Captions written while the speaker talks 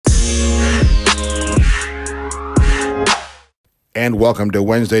And welcome to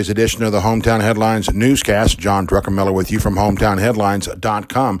Wednesday's edition of the Hometown Headlines newscast. John Druckenmiller with you from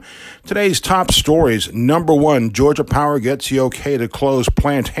hometownheadlines.com. Today's top stories. Number one, Georgia Power gets the okay to close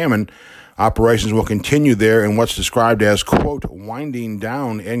Plant Hammond. Operations will continue there in what's described as, quote, winding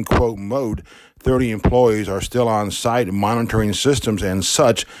down, end quote, mode. 30 employees are still on site monitoring systems and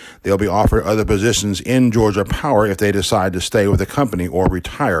such. They'll be offered other positions in Georgia Power if they decide to stay with the company or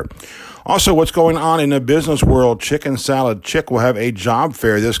retire. Also, what's going on in the business world? Chicken Salad Chick will have a job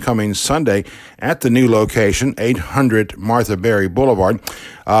fair this coming Sunday at the new location, 800 Martha Berry Boulevard.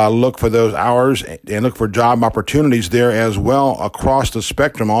 Look for those hours and look for job opportunities there as well across the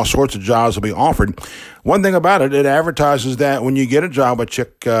spectrum. All sorts of jobs will be offered. One thing about it, it advertises that when you get a job with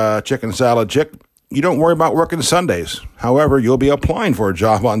Chicken Salad Chick, you don't worry about working Sundays. However, you'll be applying for a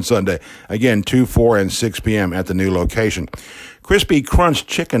job on Sunday. Again, 2, 4, and 6 p.m. at the new location. Crispy Crunch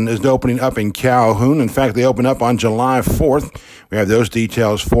Chicken is opening up in Calhoun. In fact, they open up on July 4th. We have those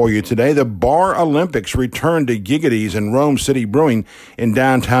details for you today. The Bar Olympics return to Giggity's in Rome City Brewing in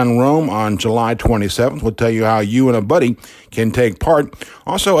downtown Rome on July 27th. We'll tell you how you and a buddy can take part.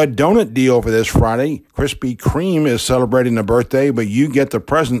 Also, a donut deal for this Friday. Krispy Kreme is celebrating a birthday, but you get the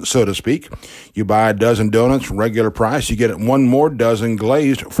present, so to speak. You buy a dozen donuts, regular price. You get one more dozen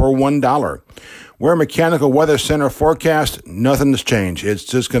glazed for $1. We're Mechanical Weather Center forecast. Nothing has changed. It's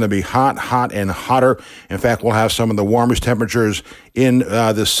just going to be hot, and hotter. In fact, we'll have some of the warmest temperatures in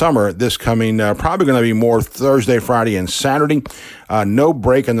the summer this coming, probably going to be more Thursday, Friday, and Saturday. No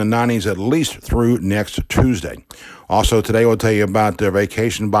break in the 90s at least through next Tuesday. Also today, we'll tell you about the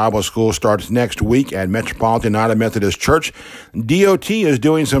Vacation Bible School starts next week at Metropolitan United Methodist Church. DOT is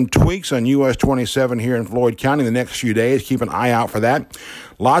doing some tweaks on US 27 here in Floyd County the next few days. Keep an eye out for that.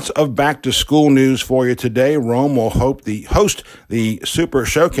 Lots of back-to-school news for you today. Rome will host the Super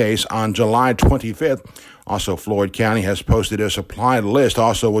Showcase on July 25th. Also, Floyd County has posted a supply list.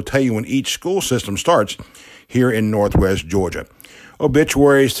 Also, we'll tell you when each school system starts here in Northwest Georgia.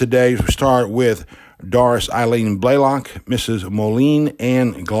 Obituaries today start with Doris Eileen Blaylock, Mrs. Moline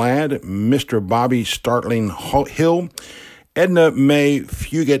Ann Glad, Mr. Bobby Startling Hill, Edna Mae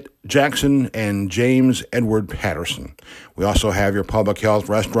Fugit Jackson, and James Edward Patterson. We also have your public health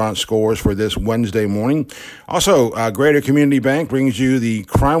restaurant scores for this Wednesday morning. Also, Greater Community Bank brings you the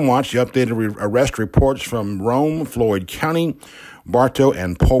Crime Watch, the updated arrest reports from Rome, Floyd County, Bartow,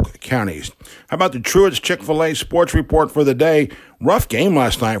 and Polk counties. How about the Truett's Chick-fil-A sports report for the day? Rough game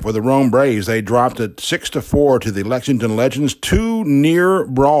last night for the Rome Braves. They dropped it 6-4 to the Lexington Legends. 2 near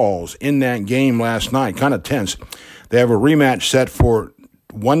brawls in that game last night. Kind of tense. They have a rematch set for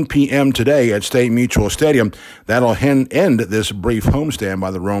 1 p.m. today at State Mutual Stadium. That'll end this brief homestand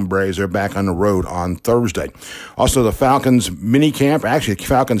by the Rome Braves. They're back on the road on Thursday. Also, the Falcons mini camp, actually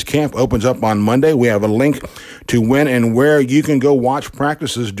Falcons camp, opens up on Monday. We have a link to when and where you can go watch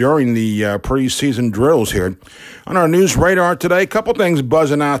practices during the preseason drills here. On our news radar today, a couple things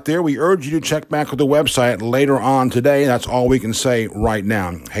buzzing out there. We urge you to check back with the website later on today. That's all we can say right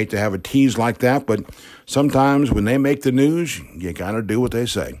now. Hate to have a tease like that, but sometimes when they make the news, you got to do what they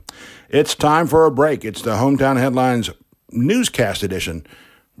say. It's time for a break. It's the Hometown Headlines newscast edition.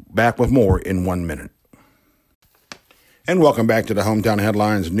 Back with more in 1 minute. And welcome back to the Hometown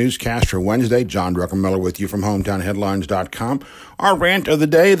Headlines newscast for Wednesday. John Druckenmiller with you from hometownheadlines.com. Our rant of the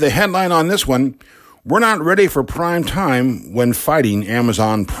day, the headline on this one: we're not ready for prime time when fighting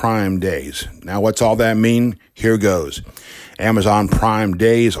Amazon Prime Days. Now, what's all that mean? Here goes. Amazon Prime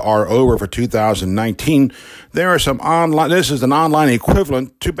Days are over for 2019. There are some this is an online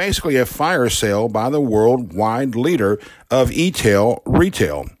equivalent to basically a fire sale by the worldwide leader of e-tail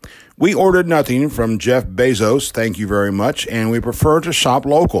retail. We ordered nothing from Jeff Bezos, thank you very much, and we prefer to shop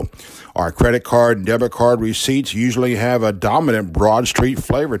local. Our credit card and debit card receipts usually have a dominant Broad Street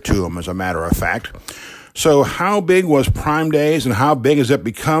flavor to them, as a matter of fact. So how big was Prime Days and how big has it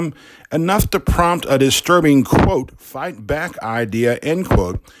become? Enough to prompt a disturbing, quote, fight back idea, end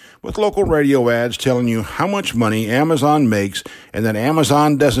quote, with local radio ads telling you how much money Amazon makes and that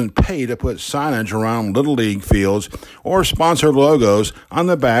Amazon doesn't pay to put signage around Little League fields or sponsor logos on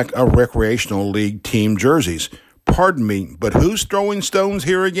the back of recreational league team jerseys. Pardon me, but who's throwing stones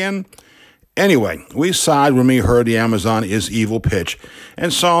here again? Anyway, we sighed when we heard the Amazon is evil pitch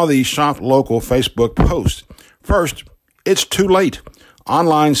and saw the Shop Local Facebook post. First, it's too late.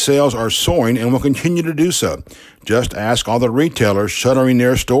 Online sales are soaring and will continue to do so. Just ask all the retailers shuttering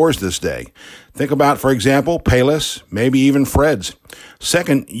their stores this day. Think about, for example, Payless, maybe even Fred's.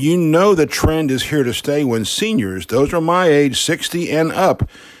 Second, you know the trend is here to stay when seniors, those are my age, 60 and up,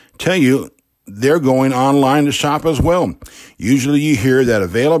 tell you they're going online to shop as well. Usually you hear that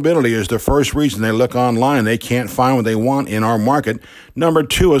availability is the first reason they look online. They can't find what they want in our market. Number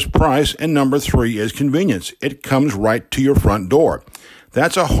 2 is price, and number 3 is convenience. It comes right to your front door.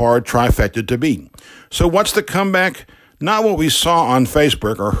 That's a hard trifecta to beat. So what's the comeback? Not what we saw on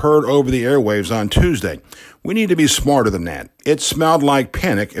Facebook or heard over the airwaves on Tuesday. We need to be smarter than that. It smelled like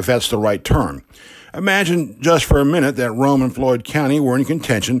panic, if that's the right term. Imagine just for a minute that Rome and Floyd County were in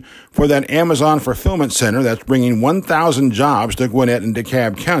contention for that Amazon fulfillment center that's bringing 1,000 jobs to Gwinnett and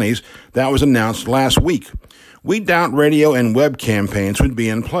DeKalb counties that was announced last week. We doubt radio and web campaigns would be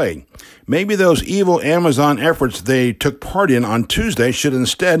in play. Maybe those evil Amazon efforts they took part in on Tuesday should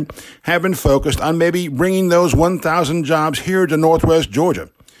instead have been focused on maybe bringing those 1,000 jobs here to Northwest Georgia.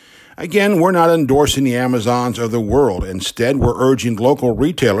 Again, we're not endorsing the Amazons of the world. Instead, we're urging local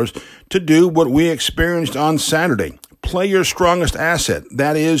retailers to do what we experienced on Saturday. Play your strongest asset,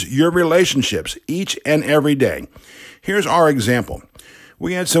 that is, your relationships, each and every day. Here's our example.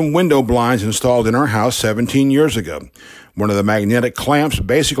 We had some window blinds installed in our house 17 years ago. One of the magnetic clamps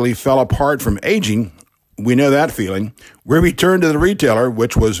basically fell apart from aging. We know that feeling. We returned to the retailer,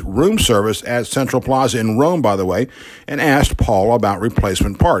 which was room service at Central Plaza in Rome, by the way, and asked Paul about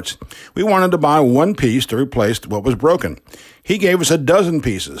replacement parts. We wanted to buy one piece to replace what was broken. He gave us a dozen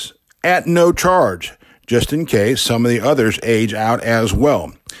pieces at no charge, just in case some of the others age out as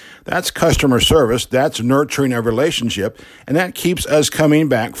well. That's customer service, that's nurturing a relationship, and that keeps us coming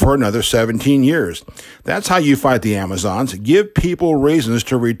back for another 17 years. That's how you fight the Amazons. Give people reasons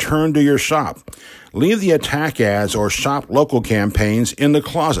to return to your shop. Leave the attack ads or shop local campaigns in the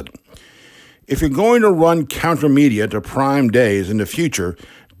closet. If you're going to run counter media to Prime Days in the future,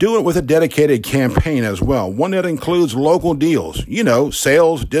 do it with a dedicated campaign as well, one that includes local deals,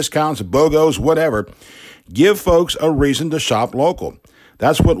 sales, discounts, BOGOs, whatever. Give folks a reason to shop local.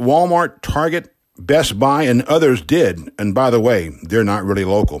 That's what Walmart, Target, Best Buy, and others did. And by the way, they're not really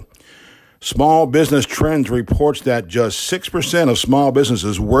local. Small Business Trends reports that just 6% of small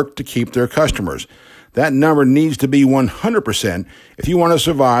businesses work to keep their customers. That number needs to be 100% if you want to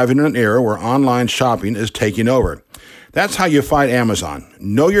survive in an era where online shopping is taking over. That's how you fight Amazon.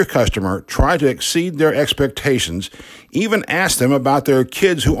 Know your customer, try to exceed their expectations, even ask them about their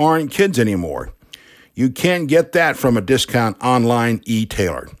kids who aren't kids anymore. You can't get that from a discount online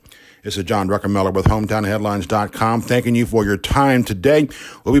e-tailer. This is John Druckenmiller with HometownHeadlines.com, thanking you for your time today.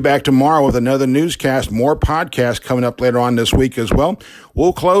 We'll be back tomorrow with another newscast, more podcasts coming up later on this week as well.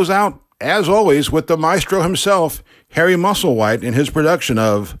 We'll close out, as always, with the maestro himself, Harry Musselwhite, in his production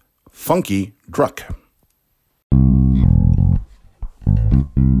of Funky Druck.